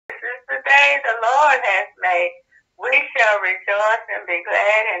is the day the Lord has made. We shall rejoice and be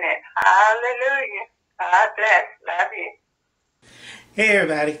glad in it. Hallelujah. God bless. Love you. Hey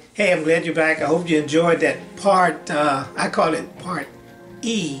everybody. Hey, I'm glad you're back. I hope you enjoyed that part, I call it part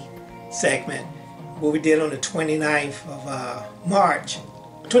E segment, what we did on the 29th of March,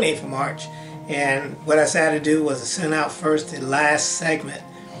 28th of March. And what I decided to do was to send out first the last segment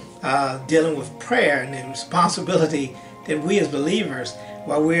dealing with prayer and the responsibility that we as believers,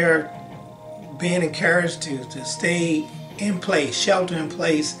 while we're being encouraged to stay in place, shelter in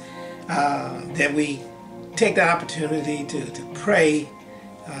place, that we take the opportunity to pray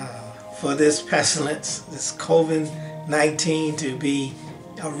for this pestilence, this COVID-19 to be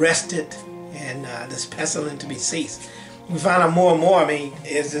arrested and this pestilence to be ceased. We find out more and more. I mean,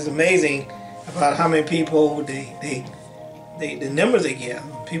 it's just amazing about how many people the numbers they give,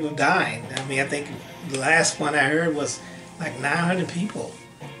 people dying. I mean, I think the last one I heard was like 900 people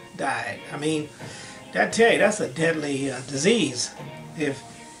died. I mean, I tell you, that's a deadly disease if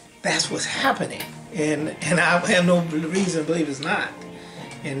that's what's happening. And I have no reason to believe it's not.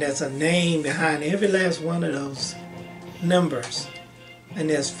 And there's a name behind every last one of those numbers. And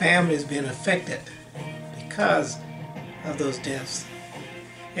there's families being affected because of those deaths.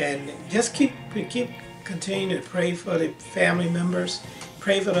 And just keep continuing to pray for the family members.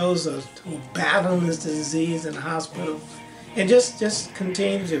 Pray for those who are battling this disease in the hospital. And just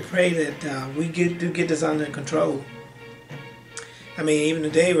continue to pray that we do get this under control. I mean, even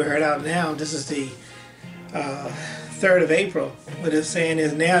today we heard out now, this is the 3rd of April. What they're saying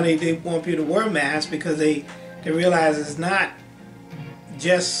is now they want people to wear masks because they realize it's not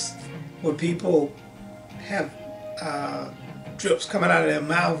just where people have drips coming out of their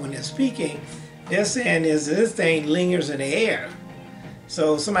mouth when they're speaking. They're saying is this thing lingers in the air.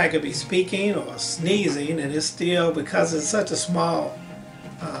 So somebody could be speaking or sneezing and it's still, because it's such a small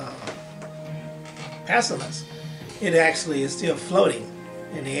pestilence, it actually is still floating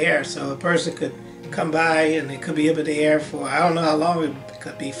in the air. So a person could come by and it could be up in the air for, I don't know how long it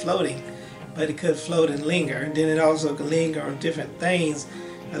could be floating, but it could float and linger. And then it also could linger on different things,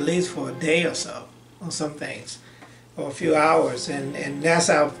 at least for a day or so, on some things, or a few hours. And that's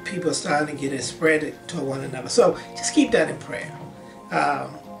how people are starting to get it spread to one another. So just keep that in prayer.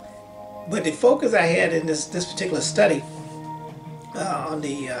 But the focus I had in this particular study on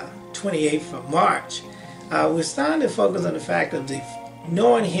the 28th of March, we're starting to focus on the fact of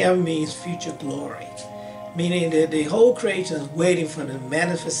knowing Him means future glory, meaning that the whole creation is waiting for the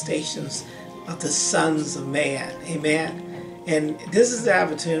manifestations of the sons of man. Amen. And this is the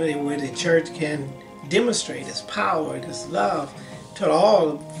opportunity where the church can demonstrate its power and its love to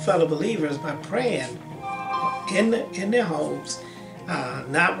all fellow believers by praying in their homes,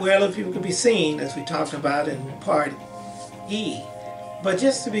 not where other people could be seen, as we talked about in part E, but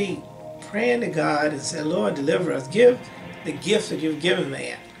just to be praying to God and say, Lord, deliver us. Give the gifts that you've given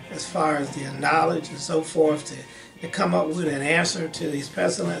man as far as the knowledge and so forth to come up with an answer to these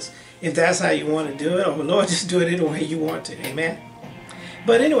pestilence, if that's how you want to do it, or Lord, just do it any way you want to. Amen.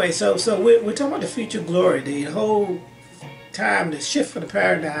 But anyway, so we're talking about the future glory. The whole time, the shift for the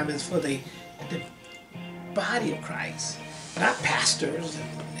paradigm is for the body of Christ, not pastors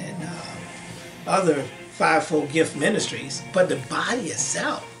and other fivefold gift ministries, but the body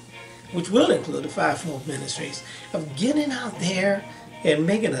itself, which will include the fivefold ministries, of getting out there and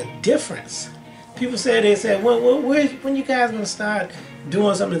making a difference. People say, when you guys going to start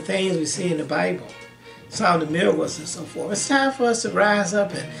doing some of the things we see in the Bible, some of the miracles and so forth? It's time for us to rise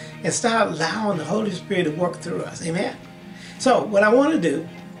up and start allowing the Holy Spirit to work through us. Amen. So what I want to do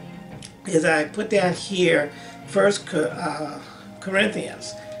is I put down here 1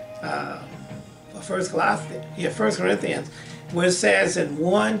 Corinthians, where it says in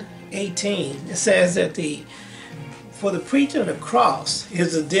 1:18, it says that for the preaching of the cross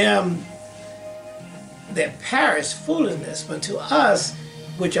is to them that perish foolishness, but to us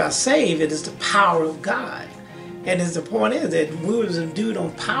which are saved it is the power of God. And the point is that we was endued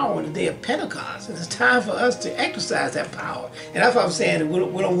on power on the day of Pentecost, and it's time for us to exercise that power. And that's what I'm saying. We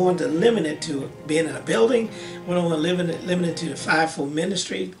don't want to limit it to being in a building. We don't want to limit it to the fivefold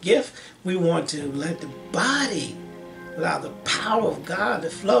ministry gift. We want to let the body allow the power of God to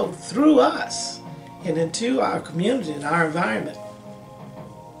flow through us and into our community and our environment.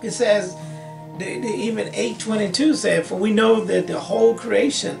 It says, even 8:22 said, for we know that the whole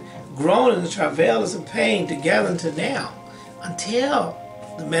creation grown in the travails and pain together until now, until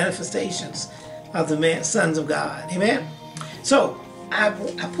the manifestations of the sons of God. Amen. So I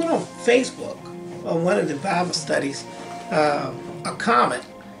put on Facebook on one of the Bible studies a comment,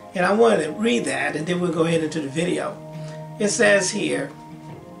 and I wanted to read that, and then we'll go ahead into the video. It says here,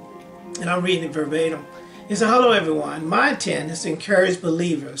 and I'm reading it verbatim. It says, hello everyone. My intent is to encourage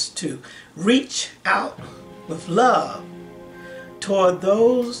believers to reach out with love toward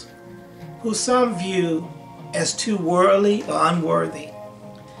those who some view as too worldly or unworthy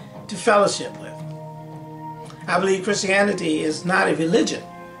to fellowship with. I believe Christianity is not a religion,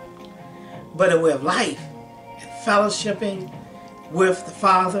 but a way of life, and fellowshipping with the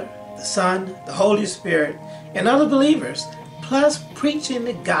Father, the Son, the Holy Spirit, and other believers, plus preaching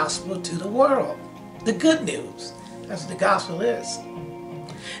the gospel to the world. The good news. That's what the gospel is.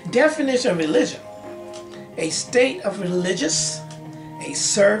 Definition of religion: a state of religious, a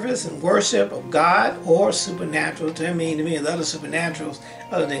service and worship of God or supernatural. To me, the other supernaturals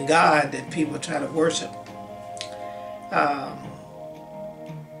other than God that people try to worship.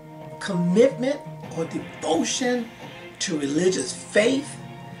 Commitment or devotion to religious faith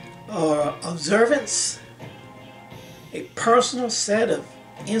or observance. A personal set of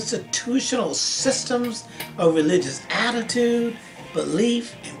institutional systems of religious attitude,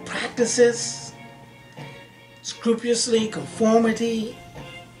 belief, and practices. Scrupulously conformity,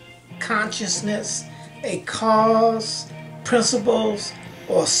 consciousness, a cause, principles,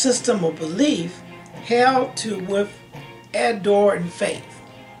 or system of belief held to with adore and faith.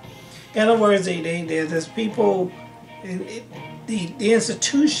 In other words, there's people, the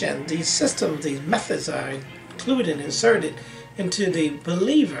institution, these systems, these methods are included and inserted into the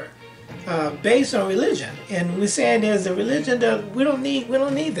believer based on religion. And we're saying there's a religion that we don't need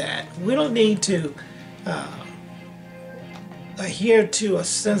that. We don't need to adhere to a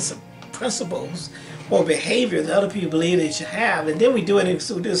sense of principles or behavior that other people believe they should have, and then we do it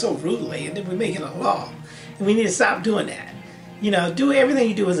so rudely, and then we make it a law. And we need to stop doing that. Do everything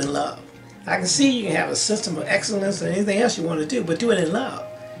you do is in love. I can see you can have a system of excellence and anything else you want to do, but do it in love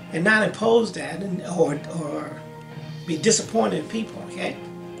and not impose that or be disappointed in people, okay?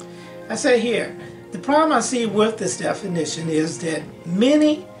 I say here, the problem I see with this definition is that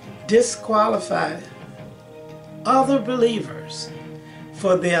many disqualify other believers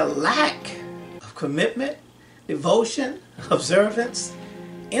for their lack of commitment, devotion, observance,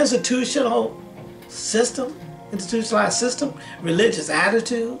 institutionalized system, religious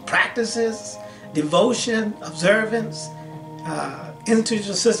attitude, practices, devotion, observance,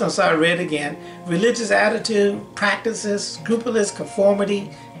 institutional system, so I read again, religious attitude, practices, scrupulous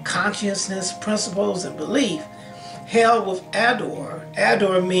conformity, consciousness, principles, and belief, held with adore.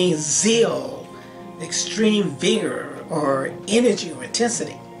 Adore means zeal, extreme vigor, or energy or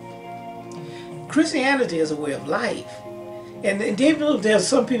intensity. Christianity is a way of life. And there's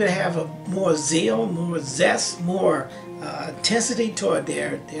some people that have a more zeal, more zest, more intensity toward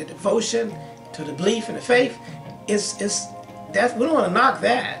their devotion to the belief and the faith. We don't want to knock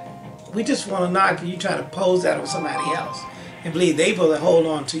that. We just want to knock you trying to pose that on somebody else and believe they will hold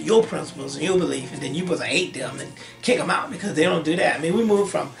on to your principles and your belief, and then you supposed to hate them and kick them out because they don't do that. I mean, we move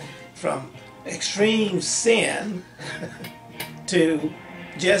from extreme sin to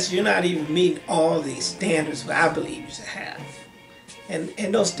just you're not even meeting all these standards that I believe you should have.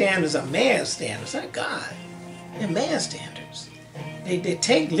 And those standards are man's standards, not God. They're man's standards. They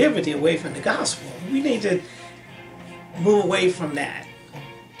take liberty away from the gospel. We need to move away from that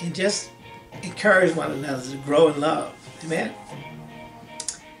and just encourage one another to grow in love. Amen?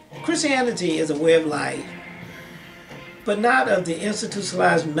 Christianity is a way of life, but not of the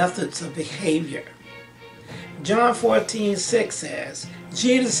institutionalized methods of behavior. John 14:6 says,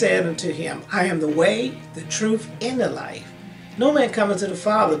 Jesus said unto him, I am the way, the truth, and the life. No man cometh to the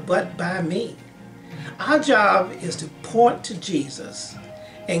Father but by me. Our job is to point to Jesus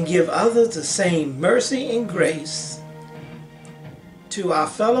and give others the same mercy and grace to our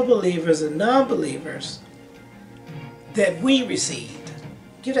fellow believers and non-believers that we received.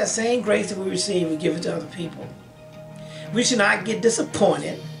 Give that same grace that we received and give it to other people. We should not get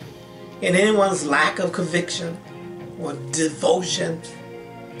disappointed in anyone's lack of conviction or devotion,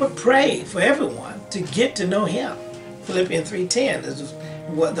 but pray for everyone to get to know Him. Philippians 3:10 is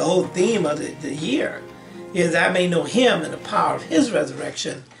what the whole theme of the year is. I may know Him and the power of His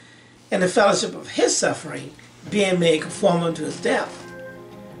resurrection and the fellowship of His suffering, being made conformable to His death.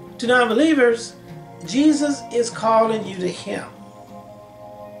 To non-believers, Jesus is calling you to Him.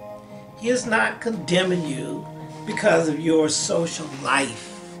 He is not condemning you because of your social life.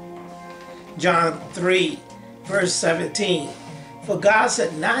 John 3, verse 17. For God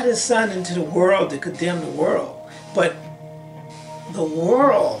sent not His Son into the world to condemn the world, but the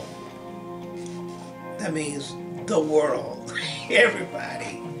world, that means the world,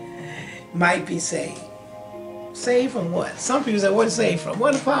 everybody, might be saved. Saved from what? Some people say, what is saved from?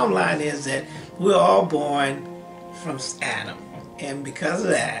 Well, the bottom line is that we're all born from Adam. And because of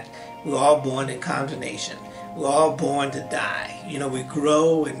that, We're all born in condemnation. We're all born to die. You know, we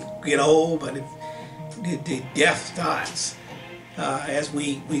grow and get old, but the death starts as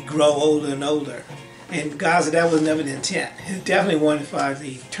we grow older and older. And God said that was never the intent. He definitely wanted for our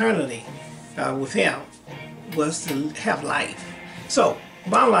eternity with Him was to have life. So,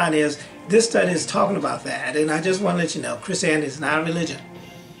 bottom line is, this study is talking about that, and I just want to let you know, Christianity is not a religion.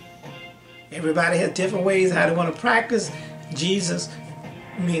 Everybody has different ways how they want to practice Jesus.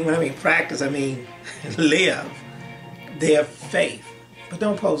 When I mean practice, I mean live their faith. But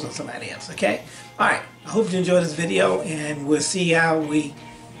don't pose on somebody else, okay? All right, I hope you enjoyed this video, and we'll see how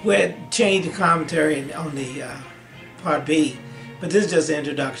we'll change the commentary on the part B. But this is just the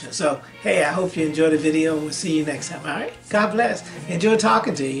introduction. So, hey, I hope you enjoyed the video, and we'll see you next time, all right? God bless. Enjoy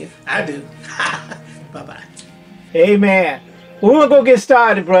talking to you. I do. Bye-bye. Amen. Well, we're going to get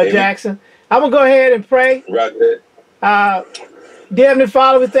started, Brother Jackson. I'm going to go ahead and pray. Right there. Dear Heavenly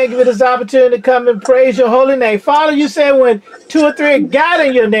Father, we thank you for this opportunity to come and praise your holy name. Father, you said when 2 or 3 are gathered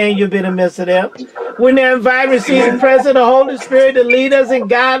in your name, you'll be in the midst of them. When they invite, receive the presence of the Holy Spirit to lead us and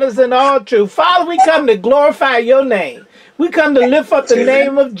guide us in all truth. Father, we come to glorify your name. We come to lift up the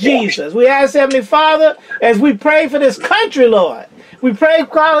name of Jesus. We ask, Heavenly Father, as we pray for this country, Lord, we pray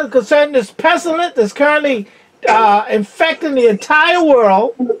concerning this pestilence that's currently infecting the entire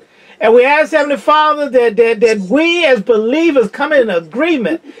world. And we ask, Heavenly Father, that we as believers come in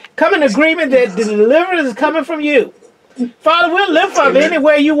agreement that the deliverance is coming from you. Father, we'll lift up any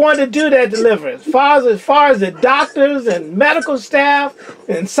way you want to do that deliverance. As far as the doctors and medical staff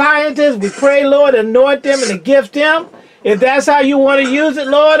and scientists, we pray, Lord, anoint them and gift them. If that's how you want to use it,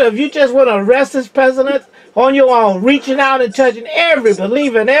 Lord, if you just want to arrest this pestilence on your own, reaching out and touching every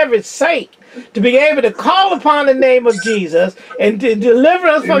believer and every saint, to be able to call upon the name of Jesus and to deliver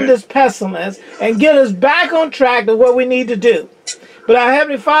us from this pestilence and get us back on track to what we need to do. But our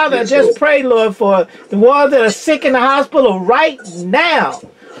Heavenly Father, I just pray, Lord, for the ones that are sick in the hospital right now.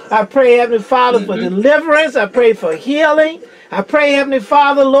 I pray, Heavenly Father, for deliverance. I pray for healing. I pray, Heavenly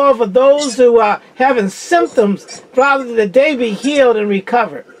Father, Lord, for those who are having symptoms, Father, that they be healed and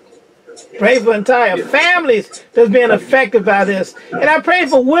recovered. Pray for entire families that's being affected by this. And I pray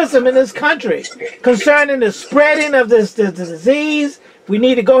for wisdom in this country concerning the spreading of this disease. We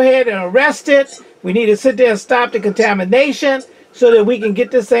need to go ahead and arrest it. We need to sit there and stop the contamination so that we can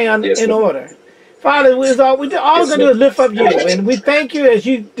get this thing in order. Father, we're all going to do is lift up you. And we thank you as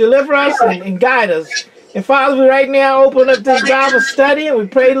you deliver us and guide us. And Father, we right now open up this Bible study, and we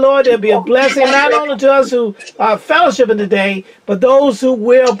pray, Lord, there'll be a blessing not only to us who are fellowshipping today, but those who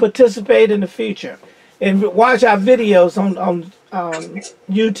will participate in the future and watch our videos on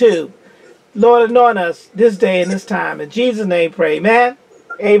YouTube. Lord, anoint us this day and this time. In Jesus' name, pray. Amen.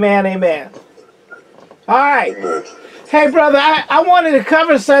 Amen. Amen. All right. Hey, brother, I wanted to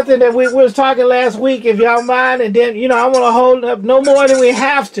cover something that we was talking last week, if y'all mind, and then, I want to hold up no more than we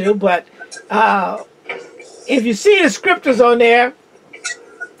have to, but if you see the scriptures on there,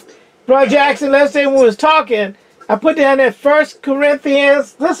 Brother Jackson, let's say when we was talking, I put down that 1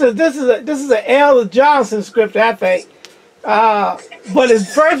 Corinthians. This is an L. Johnson scripture, I think. But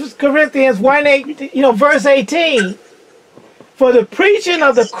it's 1 Corinthians 1:8, verse 18. For the preaching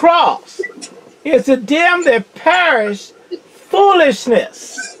of the cross is to them that perish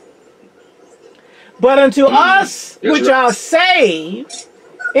foolishness, but unto us which are saved,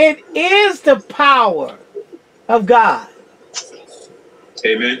 it is the power of God.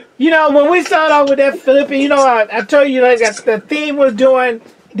 Amen. When we started off with that Philippians, I told you that the theme was doing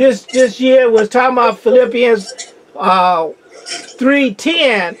this year was talking about Philippians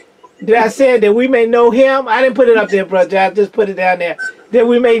 3:10. That I said that we may know him. I didn't put it up there, brother. I just put it down there. That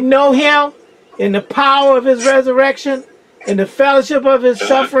we may know him in the power of his resurrection, in the fellowship of his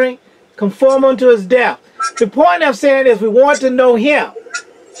suffering, conform unto his death. The point I'm saying is we want to know him.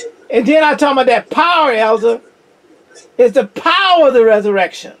 And then I talk about that power, Elder. It's the power of the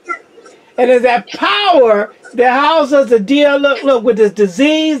resurrection. And it's that power that allows us to deal, look, with this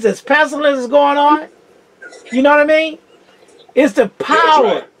disease, this pestilence is going on. You know what I mean? It's the power.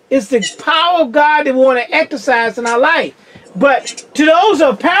 Right. It's the power of God that we want to exercise in our life. But to those who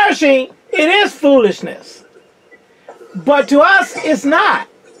are perishing, it is foolishness. But to us, it's not.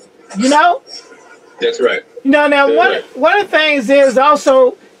 That's right. Now one of the things is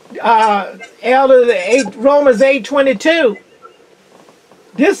also, Romans 8:22.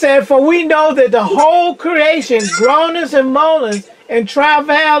 This said, for we know that the whole creation groaneth and moaneth and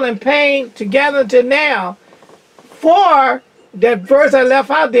travail and pain together to now. For that verse I left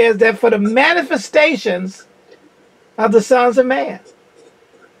out there is that for the manifestations of the sons of man.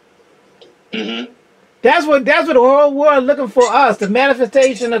 That's what the whole world looking for us, the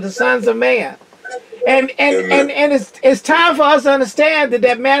manifestation of the sons of man. And it's time for us to understand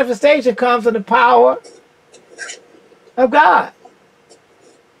that manifestation comes from the power of God.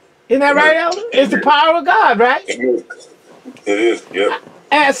 Isn't that right, Elder? It's the power of God, right? It is, yeah.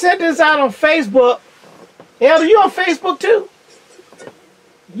 And I sent this out on Facebook. Elder, you on Facebook too?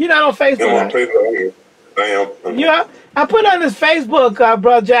 You're not on Facebook, I'm on right? Facebook. I am. Yeah, I put on this Facebook,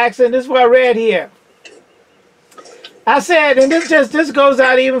 Brother Jackson. This is what I read here. I said, and this goes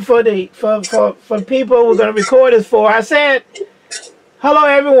out even for for people we're going to record this for. I said, hello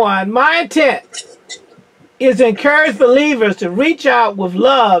everyone. My intent is to encourage believers to reach out with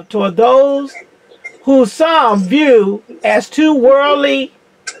love toward those who some view as too worldly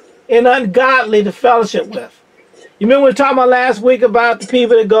and ungodly to fellowship with. You remember we were talking about last week about the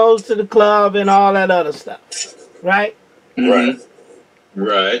people that goes to the club and all that other stuff, right? Right.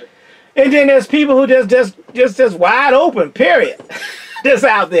 Right. And then there's people who just wide open, period. Just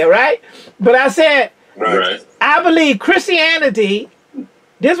out there, right? But I said, Right. I believe Christianity,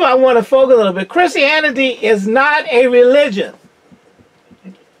 this is what I want to focus a little bit. Christianity is not a religion.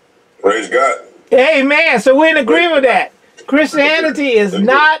 Praise God. Amen. So we're in agreement with that. Christianity is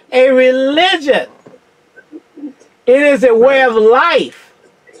not a religion. It is a way of life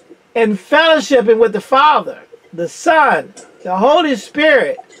and fellowshipping with the Father, the Son, the Holy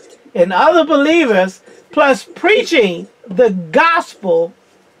Spirit, and other believers, plus preaching the gospel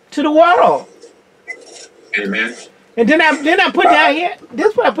to the world. Amen. And then I put down here,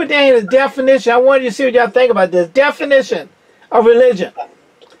 this is what I put down here, the definition. I want you to see what y'all think about this. Definition of religion.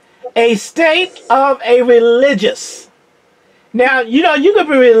 A state of a religious. Now, you know, you can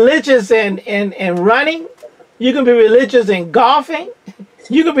be religious in running. You can be religious in golfing.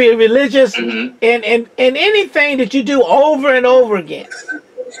 You can be religious in anything that you do over and over again.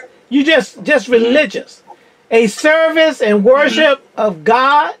 You just religious. A service and worship of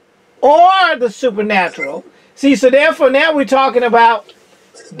God or the supernatural. See, so therefore now we're talking about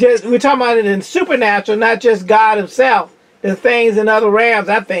it in supernatural, not just God himself. The things in other realms,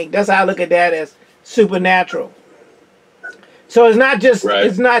 I think. That's how I look at that, as supernatural. So it's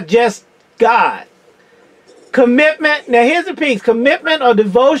not just God. Commitment. Now here's the piece. Commitment or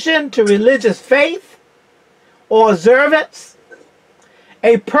devotion to religious faith or observance.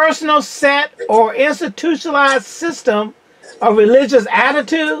 A personal set or institutionalized system of religious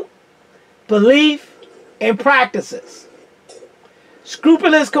attitude, belief, and practices.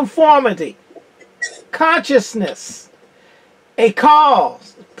 Scrupulous conformity. Consciousness. A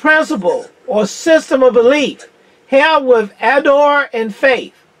cause, principle, or system of belief held with ardor and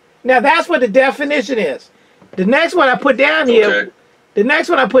faith. Now that's what the definition is. The next one I put down here, Okay. the next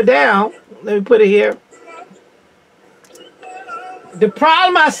one I put down, let me put it here. The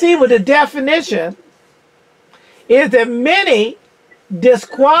problem I see with the definition is that many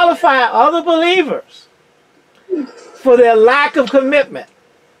disqualify other believers for their lack of commitment,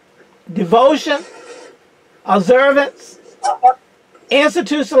 devotion, observance,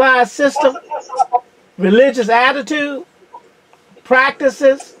 institutionalized system, religious attitude,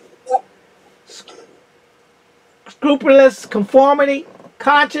 practices, scrupulous conformity,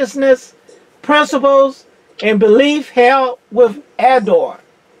 consciousness, principles, and belief held with ardor.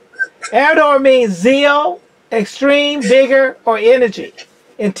 Ardor means zeal, extreme vigor, or energy,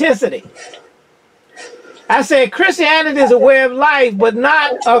 intensity. I said Christianity is a way of life, but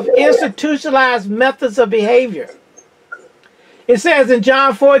not of institutionalized methods of behavior. It says in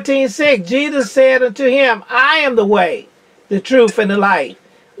John 14:6, Jesus said unto him, I am the way, the truth, and the life.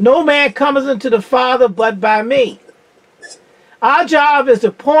 No man cometh unto the Father but by me. Our job is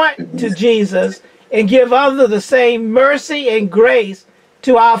to point to Jesus and give others the same mercy and grace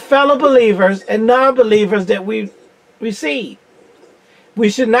to our fellow believers and non-believers that we receive. We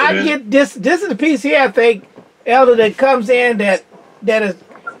should not get this. This is the piece here, I think, Elder, that comes in that has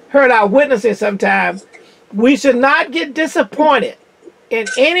heard our witnessing sometimes. We should not get disappointed in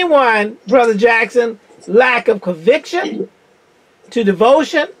anyone, Brother Jackson, lack of conviction to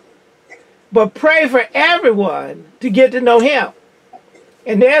devotion, but pray for everyone to get to know him.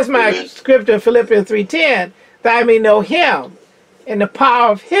 And there's my scripture, Philippians 3:10, that I may know him and the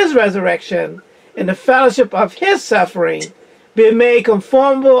power of his resurrection and the fellowship of his suffering, be made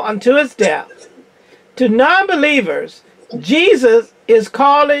conformable unto his death. To non-believers, Jesus is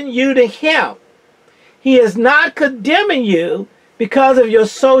calling you to him. He is not condemning you because of your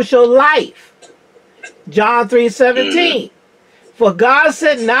social life. John 3:17. For God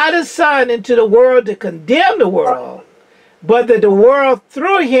sent not his Son into the world to condemn the world, but that the world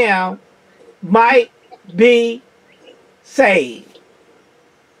through him might be saved.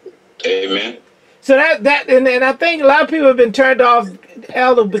 Amen. So and I think a lot of people have been turned off,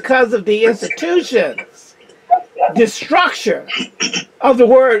 Elder, because of the institutions, the structure of the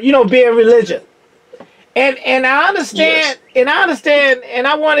word, being religion. And I understand, and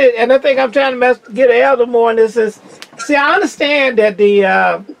I wanted, and I think I'm trying to get an elder more on this. I understand that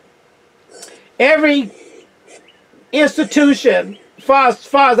every institution, as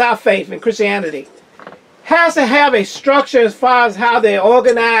far as our faith in Christianity, has to have a structure as far as how they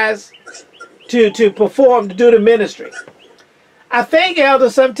organize to perform, to do the ministry. I think, Elder,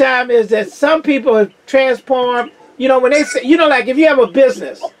 sometimes is that some people have transformed, when they say, like if you have a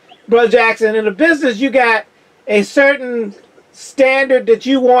business, Brother Jackson, in a business you got a certain standard that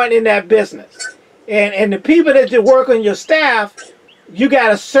you want in that business. And the people that you work on your staff, you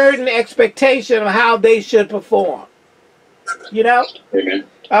got a certain expectation of how they should perform. Amen.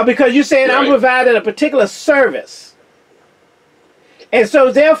 Because you're saying I'm providing a particular service. And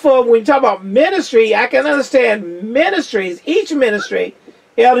so therefore, when you talk about ministry, I can understand ministries, each ministry,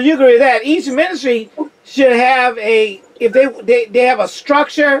 Elder, you agree with that, each ministry should have if they have a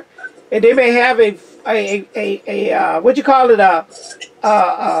structure, and they may have a what you call it,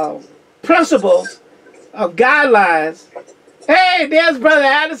 principles, guidelines. Hey, there's Brother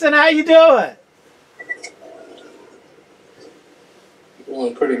Anderson, how you doing?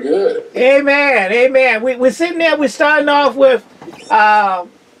 Doing pretty good. Amen, amen. We're sitting there, we're starting off with,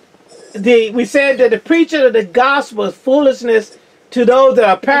 we said that the preaching of the gospel is foolishness to those that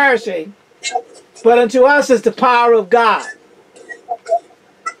are perishing, but unto us is the power of God.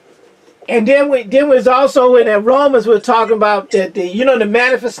 And then was also in that Romans we're talking about that the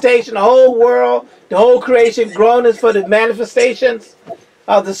manifestation, the whole world, the whole creation groaneth for the manifestations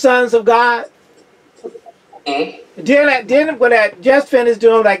of the sons of God. Mm-hmm. Then when I just finished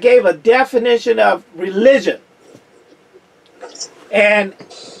doing, I gave a definition of religion. And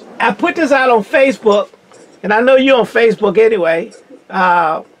I put this out on Facebook, and I know you're on Facebook anyway.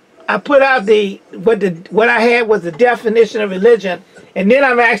 I put out what I had was the definition of religion, and then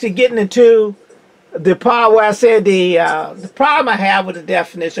I'm actually getting into the part where I said the problem I have with the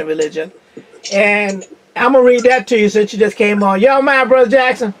definition of religion, and I'm gonna read that to you since you just came on. You don't mind, Brother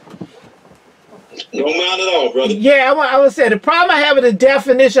Jackson? No mind at all, brother. Yeah, I would say the problem I have with the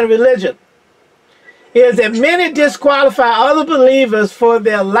definition of religion is that many disqualify other believers for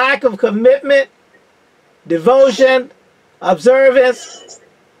their lack of commitment, devotion, observance,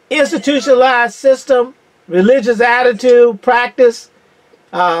 institutionalized system, religious attitude, practice,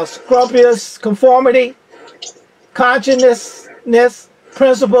 scrupulous conformity, conscientiousness,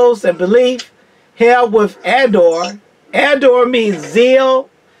 principles, and belief held with ardor. Ardor means zeal,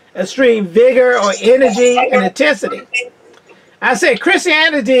 extreme vigor or energy and intensity. I say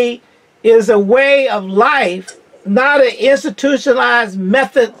Christianity is a way of life, not an institutionalized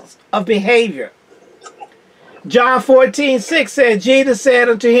methods of behavior. John 14:6 said, Jesus said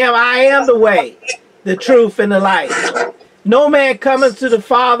unto him, I am the way, the truth, and the life. No man cometh to the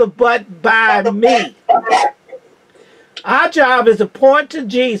Father but by me. Our job is to point to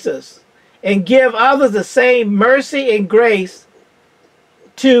Jesus and give others the same mercy and grace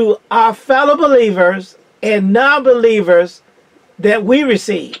to our fellow believers and non-believers that we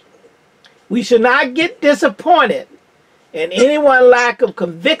receive. We should not get disappointed in anyone's lack of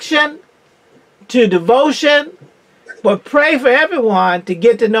conviction to devotion, but pray for everyone to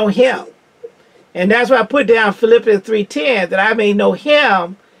get to know him. And that's why I put down Philippians 3:10, that I may know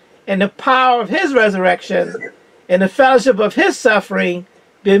him and the power of his resurrection and the fellowship of his suffering,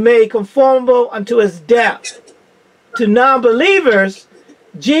 be made conformable unto his death. To non-believers,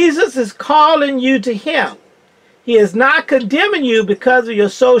 Jesus is calling you to him. He is not condemning you because of your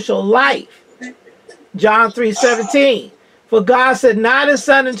social life. John 3:17, for God sent not his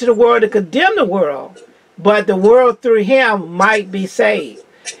Son into the world to condemn the world, but the world through him might be saved.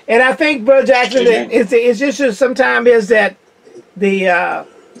 And I think, Brother Jackson, it's just sometimes is that the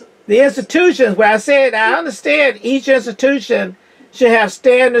institutions, where I said I understand each institution should have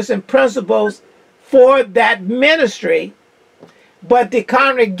standards and principles for that ministry, but the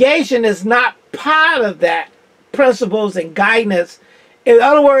congregation is not part of that principles and guidance. In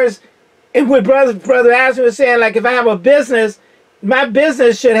other words, and what Brother Ashton was saying, like if I have a business, my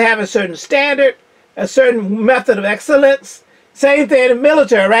business should have a certain standard, a certain method of excellence. Same thing in the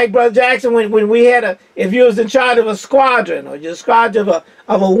military, right, Brother Jackson? When we had if you was in charge of a squadron or you're in charge of a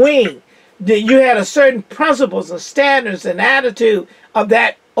wing, you had a certain principles and standards and attitude of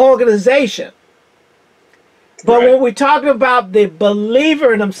that organization. But when we're talking about the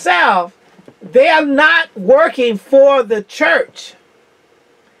believer in himself, they are not working for the church.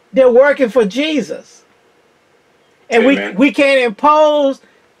 They're working for Jesus. And we can't impose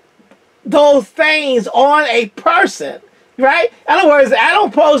those things on a person, right? In other words, I don't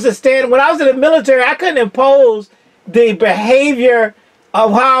impose the standard. When I was in the military, I couldn't impose the behavior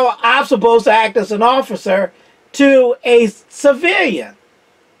of how I'm supposed to act as an officer to a civilian,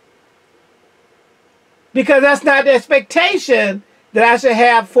 because that's not the expectation that I should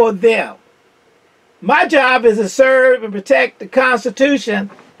have for them. My job is to serve and protect the Constitution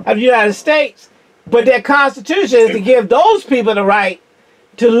of the United States, but that Constitution is to give those people the right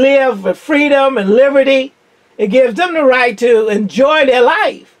to live with freedom and liberty. It gives them the right to enjoy their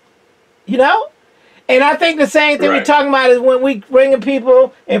life, you know? And I think the same thing we're talking about is when we bringing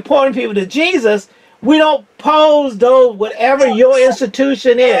people and pointing people to Jesus, we don't pose those, whatever your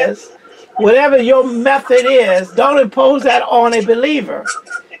institution is, whatever your method is, don't impose that on a believer.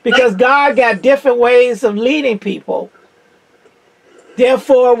 Because God got different ways of leading people.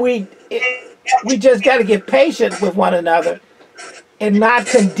 Therefore, we just got to get patient with one another and not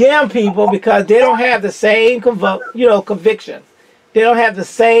condemn people because they don't have the same conviction. They don't have the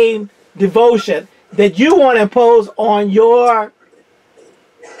same devotion that you want to impose on your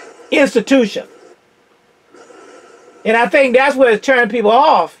institution. And I think that's where it's turning people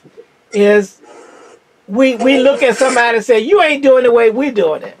off, is we look at somebody and say, you ain't doing the way we're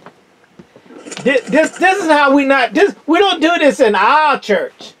doing it. This is how we don't do this in our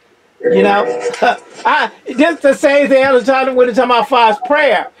church. You know, this the same thing I was talking when we're talking about fast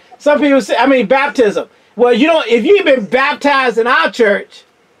prayer. Some people say, baptism. Well, if you've been baptized in our church,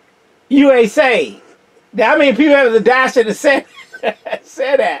 you ain't saved. People have the audacity to say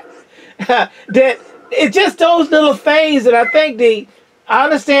that. That it's just those little things that I think I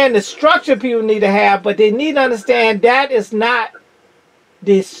understand the structure people need to have, but they need to understand that is not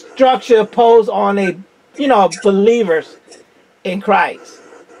the structure imposed on believers in Christ.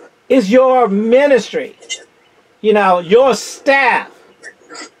 It's your ministry, your staff.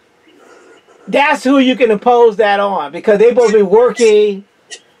 That's who you can impose that on, because they're supposed to be working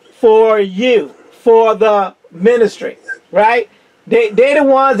for you, for the ministry, right? They're the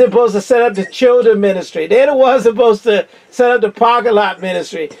ones that are supposed to set up the children ministry. They're the ones supposed to set up the parking lot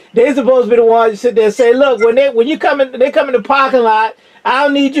ministry. They're supposed to be the ones you sit there and say, look, when they come in the parking lot, I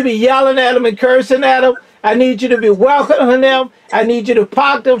don't need you to be yelling at them and cursing at them. I need you to be welcoming them. I need you to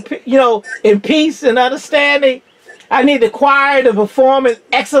park them, in peace and understanding. I need the choir to perform in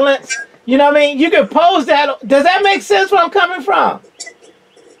excellence. You know what I mean? You can pose that. Does that make sense where I'm coming from?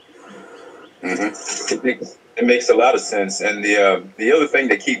 Mm-hmm. It makes a lot of sense. And the other thing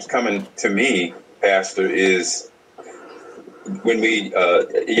that keeps coming to me, Pastor, is when we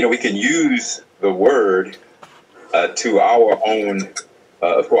can use the word to our own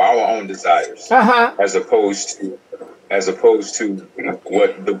for our own desires, as opposed to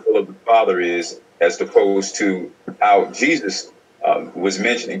what the will of the Father is, as opposed to how Jesus was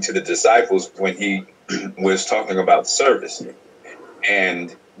mentioning to the disciples when he was talking about service.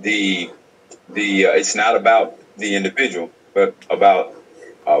 And it's not about the individual, but about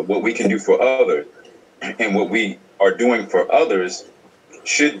what we can do for others, and what we are doing for others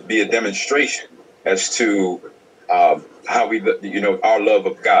should be a demonstration as to how we, our love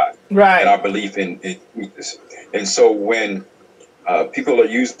of God, right, and our belief in Jesus. And so when people are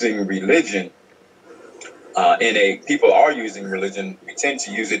using religion, we tend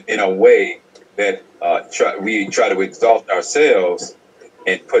to use it in a way that we try to exalt ourselves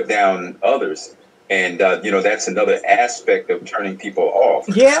and put down others. And, that's another aspect of turning people off.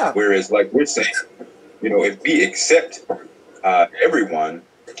 Yeah. Whereas, like we're saying, if we accept everyone,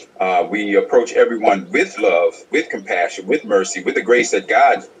 we approach everyone with love, with compassion, with mercy, with the grace that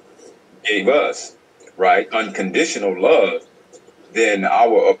God gave us, right? Unconditional love, then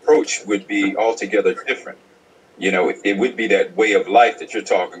our approach would be altogether different. It would be that way of life that you're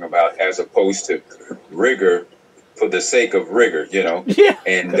talking about, as opposed to rigor for the sake of rigor, yeah.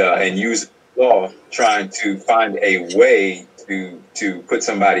 And use law trying to find a way to put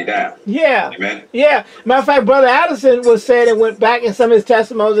somebody down. Yeah. Amen. Yeah. Matter of fact, Brother Addison was saying, it went back in some of his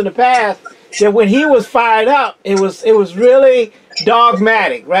testimonies in the past, that when he was fired up, it was really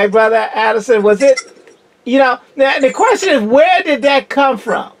dogmatic, right, Brother Addison? Was it? Now the question is, where did that come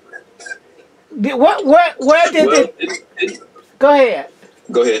from? Where did it? Go ahead.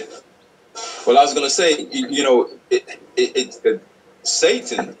 Go ahead. Well, I was going to say,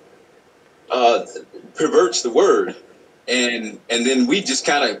 Satan perverts the word, and then we just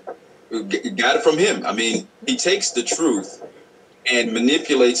kind of got it from him. He takes the truth and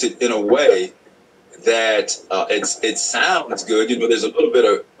manipulates it in a way that it sounds good. There's a little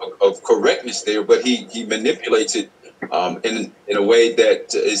bit of correctness there, but he manipulates it in a way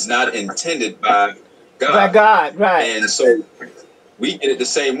that is not intended by God. By God, right? And so we did it the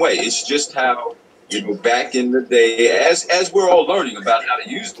same way. It's just how, you know, back in the day, as we're all learning about how to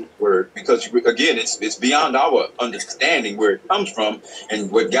use this word, because again, it's beyond our understanding where it comes from,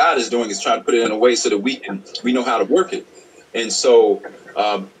 and what God is doing is trying to put it in a way so that we know how to work it. And so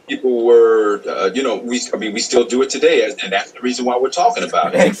people were, you know, we still do it today, and that's the reason why we're talking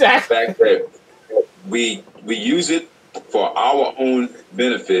about it. Exactly. The fact that we use it for our own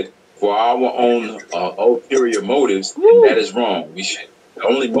benefit, for our own ulterior motives, and that is wrong. The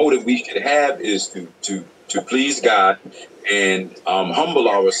only motive we should have is to please God and humble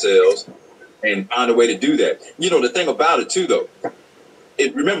ourselves and find a way to do that. You know, the thing about it too, though,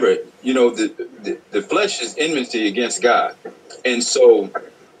 remember, you know, the flesh is enmity against God, and so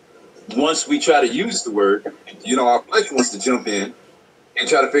once we try to use the word, you know, our flesh wants to jump in and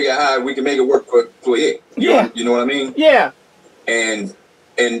try to figure out how we can make it work for it. You know what I mean? Yeah. And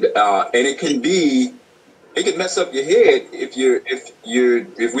it can mess up your head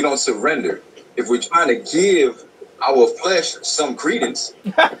if we don't surrender. If we're trying to give our flesh some credence,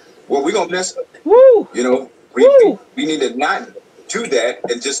 well, we're gonna mess up. Woo. You know, we need to not do that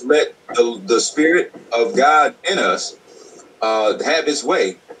and just let the Spirit of God in us have His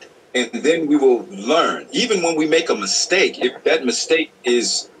way, and then we will learn. Even when we make a mistake, if that mistake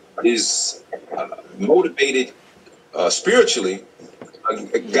is motivated spiritually,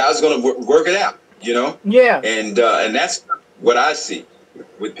 God's going to work it out, you know? Yeah. And that's what I see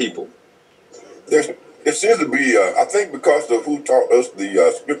with people. It seems to be, I think, because of who taught us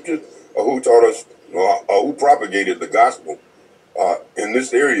the scriptures, or who taught us, or who propagated the gospel in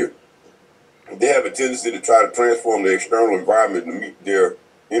this area, they have a tendency to try to transform the external environment to meet their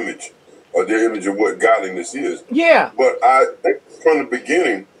image, or their image of what godliness is. Yeah. But I think from the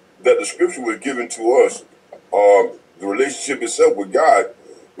beginning that the scripture was given to us, the relationship itself with God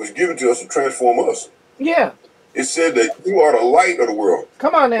was given to us to transform us. Yeah. It said that you are the light of the world.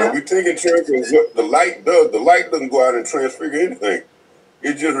 Come on now. Now we think in terms of what the light does. The light doesn't go out and transfigure anything.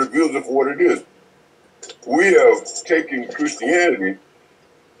 It just reveals it for what it is. We have taken Christianity,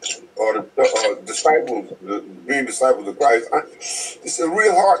 or the disciples, being disciples of Christ. It's a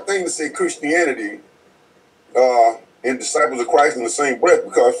real hard thing to say Christianity and disciples of Christ in the same breath,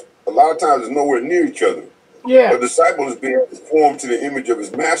 because a lot of times it's nowhere near each other. Yeah. A disciple is being conformed to the image of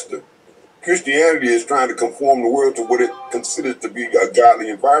his master. Christianity is trying to conform the world to what it considers to be a godly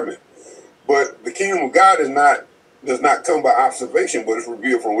environment. But the kingdom of God does not come by observation, but it's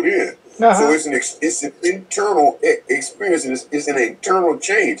revealed from within. So it's an internal experience, and it's an internal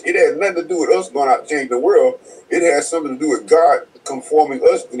change. It has nothing to do with us going out and changing the world. It has something to do with God conforming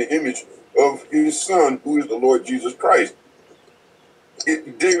us in the image of His Son, who is the Lord Jesus Christ.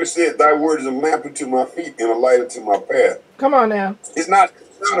 David said, "Thy word is a lamp unto my feet and a light unto my path." Come on now. It's not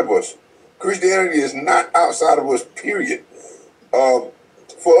outside of us. Christianity is not outside of us, period.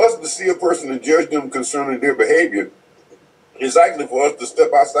 For us to see a person and judge them concerning their behavior is actually for us to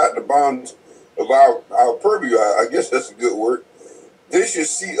step outside the bounds of our purview. I guess that's a good word. They should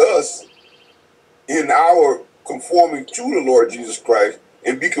see us in our conforming to the Lord Jesus Christ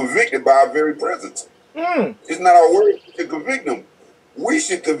and be convicted by our very presence. It's not our word to convict them. We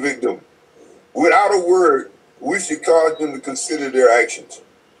should convict them. Without a word, we should cause them to consider their actions.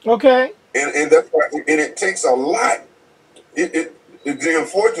 Okay. And that's why, and it takes a lot. It's the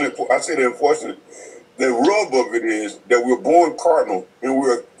unfortunate, I say the unfortunate, the rub of it is that we're born cardinal and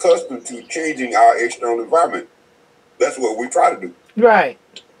we're accustomed to changing our external environment. That's what we try to do. Right.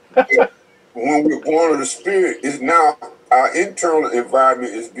 When we're born of the Spirit, is now our internal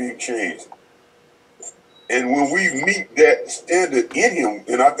environment is being changed. And when we meet that standard in Him,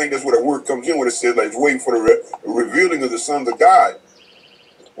 and I think that's where the word comes in when it says, like, it's waiting for the revealing of the sons of God.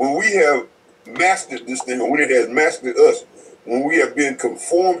 When we have mastered this thing, or when it has mastered us, when we have been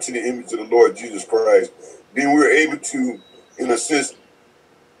conformed to the image of the Lord Jesus Christ, then we're able to, in a sense,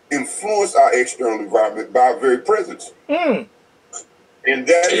 influence our external environment by our very presence. And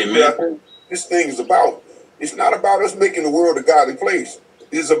that is what I think this thing is about. It's not about us making the world a godly place.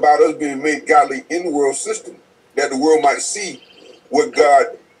 It's about us being made godly in the world system, that the world might see what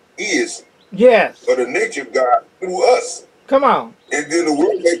God is. Yes. Or the nature of God through us. Come on. And then the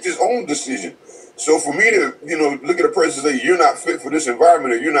world makes its own decision. So for me to, look at a person and say, you're not fit for this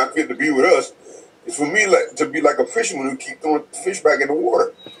environment, or you're not fit to be with us, it's for me to be like a fisherman who keeps throwing fish back in the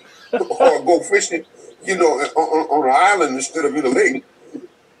water. Or go fishing, on an island instead of in a lake.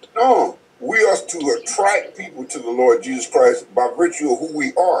 No, we are to attract people to the Lord Jesus Christ by virtue of who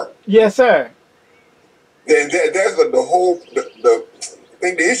we are. Yes, sir. Then that's the whole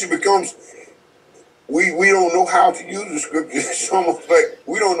thing. The issue becomes we don't know how to use the scripture. It's almost like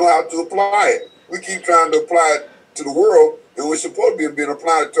we don't know how to apply it. We keep trying to apply it to the world and we're supposed to be being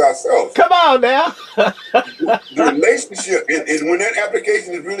applied to ourselves. Come on now. The relationship, and when that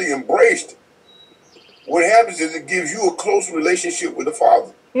application is really embraced, what happens is it gives you a close relationship with the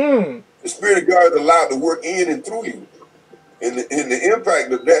Father. The Spirit of God is allowed to work in and through you. And the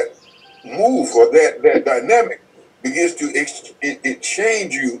impact of that move or that dynamic begins to it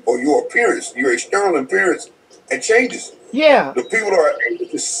change you or your appearance, your external appearance, it changes. Yeah. The people are able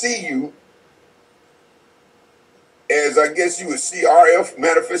to see you as I guess you would see RF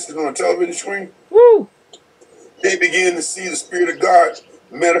manifested on a television screen. Woo. They begin to see the Spirit of God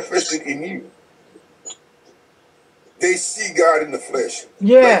manifested in you. They see God in the flesh.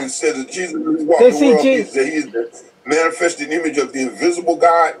 Yeah. Like it says that Jesus walked the world, he is the manifested image of the invisible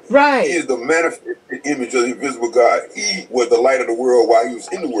God. Right. He is the manifested image of the invisible God. He was the light of the world while he was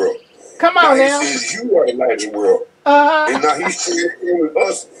in the world. Come on now. He says you are the light of the world. And now he's showing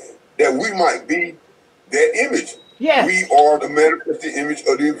us that we might be that image. Yes. We are the manifested image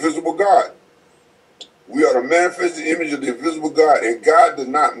of the invisible God. We are the manifested image of the invisible God. And God does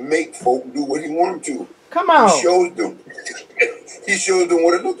not make folk do what he wants them to. Come on. He shows them. He shows them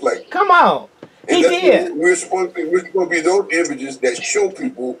what it looks like. Come on. He did. We're supposed to be those images that show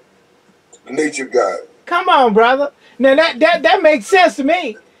people the nature of God. Come on, brother. Now that makes sense to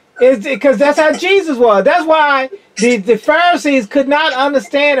me. Is because that's how Jesus was. That's why the Pharisees could not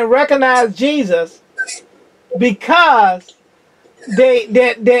understand and recognize Jesus, because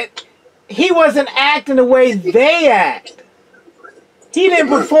that he wasn't acting the way they act. He didn't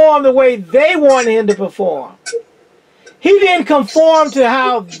perform the way they wanted him to perform. He didn't conform to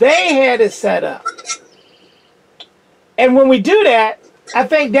how they had it set up. And when we do that, I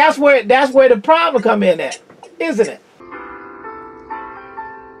think that's where the problem come in at, isn't it?